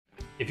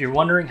If you're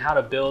wondering how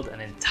to build an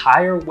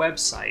entire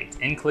website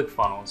in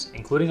ClickFunnels,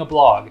 including a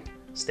blog,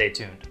 stay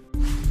tuned.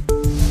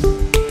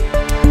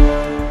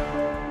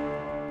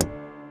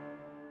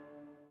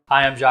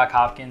 Hi, I'm Jock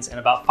Hopkins, and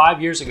about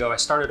 5 years ago, I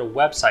started a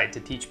website to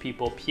teach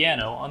people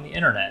piano on the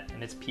internet,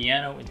 and it's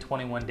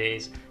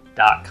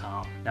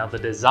pianoin21days.com. Now, the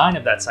design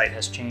of that site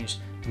has changed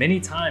many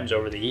times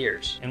over the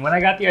years. And when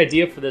I got the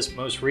idea for this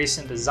most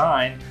recent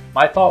design,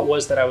 my thought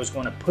was that I was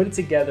going to put it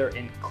together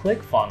in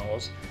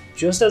ClickFunnels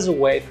just as a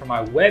way for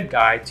my web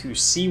guy to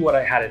see what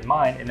I had in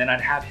mind, and then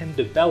I'd have him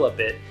develop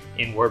it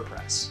in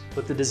WordPress.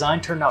 But the design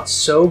turned out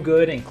so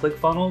good in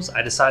ClickFunnels,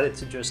 I decided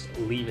to just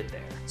leave it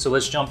there. So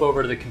let's jump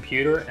over to the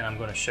computer and I'm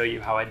going to show you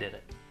how I did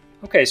it.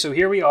 Okay, so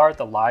here we are at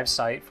the live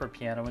site for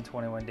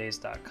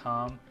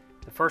pianoin21days.com.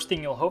 The first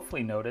thing you'll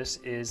hopefully notice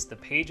is the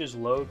pages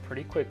load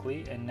pretty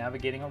quickly and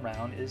navigating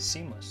around is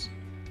seamless.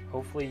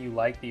 Hopefully you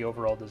like the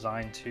overall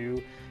design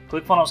too.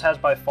 ClickFunnels has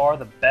by far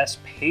the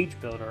best page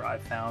builder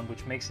I've found,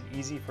 which makes it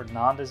easy for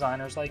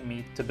non-designers like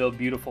me to build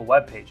beautiful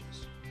web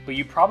pages. But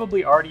you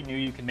probably already knew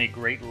you can make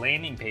great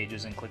landing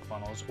pages in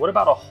ClickFunnels. What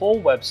about a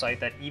whole website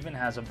that even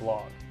has a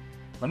blog?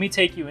 Let me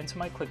take you into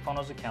my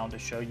ClickFunnels account to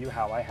show you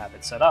how I have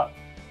it set up.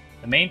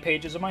 The main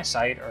pages of my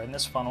site are in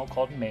this funnel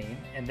called Main,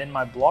 and then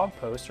my blog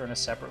posts are in a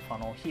separate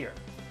funnel here.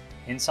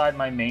 Inside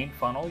my main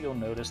funnel, you'll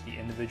notice the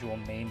individual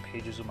main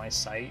pages of my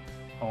site,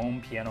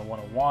 Home, Piano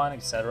 101,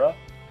 etc.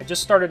 I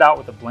just started out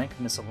with a blank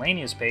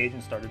miscellaneous page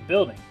and started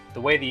building. The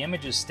way the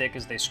images stick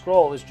as they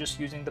scroll is just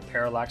using the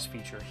parallax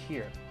feature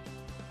here.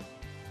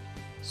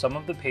 Some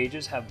of the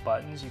pages have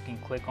buttons you can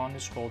click on to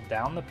scroll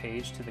down the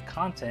page to the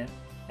content,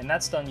 and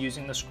that's done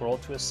using the scroll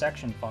to a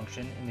section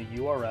function in the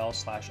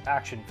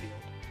URL/action field.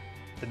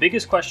 The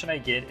biggest question I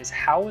get is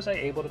how was I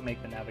able to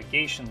make the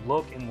navigation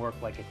look and work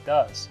like it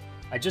does?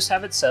 I just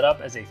have it set up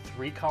as a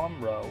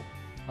 3-column row.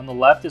 On the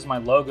left is my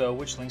logo,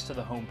 which links to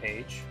the home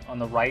page. On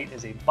the right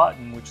is a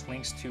button, which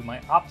links to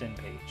my opt-in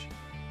page.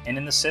 And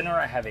in the center,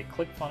 I have a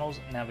ClickFunnels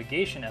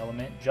navigation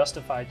element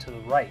justified to the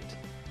right.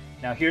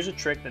 Now here's a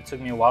trick that took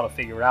me a while to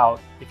figure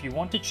out. If you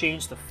want to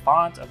change the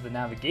font of the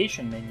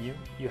navigation menu,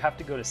 you have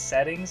to go to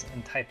Settings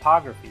and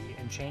Typography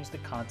and change the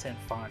content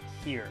font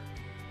here.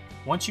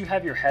 Once you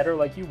have your header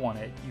like you want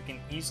it, you can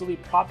easily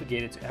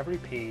propagate it to every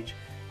page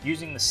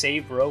using the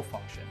Save Row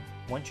function.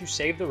 Once you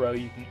save the row,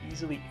 you can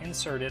easily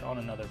insert it on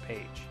another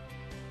page.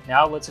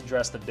 Now let's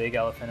address the big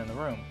elephant in the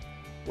room.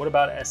 What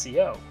about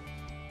SEO?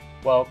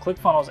 Well,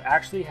 ClickFunnels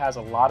actually has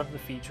a lot of the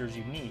features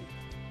you need.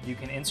 You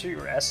can insert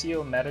your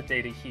SEO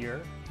metadata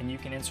here, and you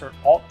can insert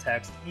alt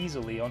text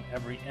easily on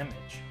every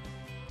image.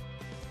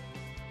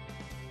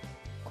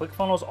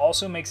 ClickFunnels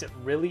also makes it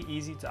really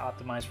easy to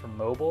optimize for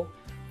mobile.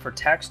 For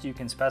text, you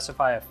can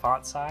specify a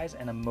font size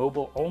and a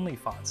mobile-only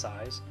font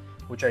size,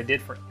 which I did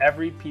for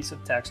every piece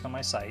of text on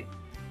my site.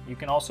 You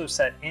can also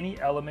set any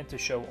element to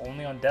show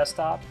only on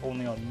desktop,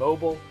 only on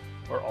mobile,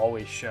 or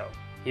always show.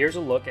 Here's a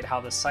look at how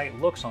the site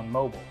looks on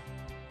mobile.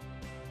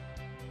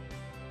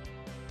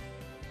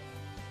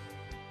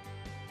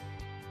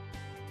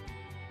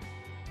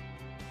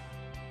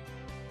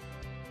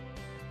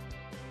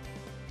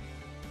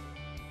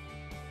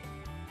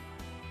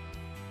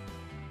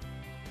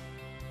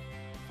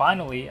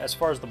 Finally, as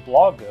far as the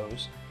blog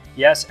goes,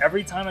 yes,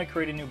 every time I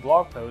create a new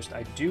blog post,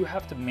 I do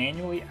have to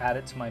manually add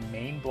it to my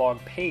main blog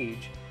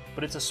page,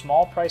 but it's a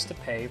small price to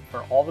pay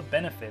for all the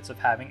benefits of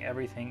having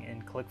everything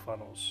in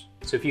ClickFunnels.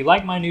 So if you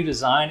like my new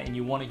design and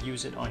you want to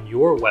use it on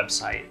your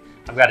website,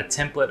 I've got a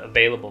template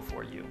available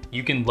for you.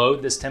 You can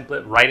load this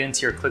template right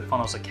into your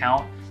ClickFunnels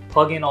account,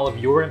 plug in all of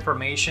your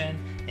information,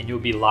 and you'll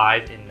be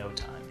live in no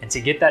time. And to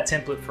get that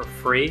template for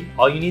free,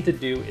 all you need to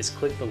do is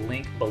click the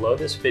link below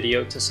this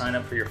video to sign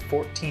up for your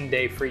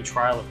 14-day free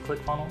trial of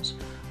ClickFunnels,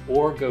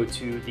 or go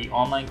to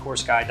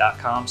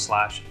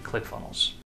theonlinecourseguy.com/ClickFunnels.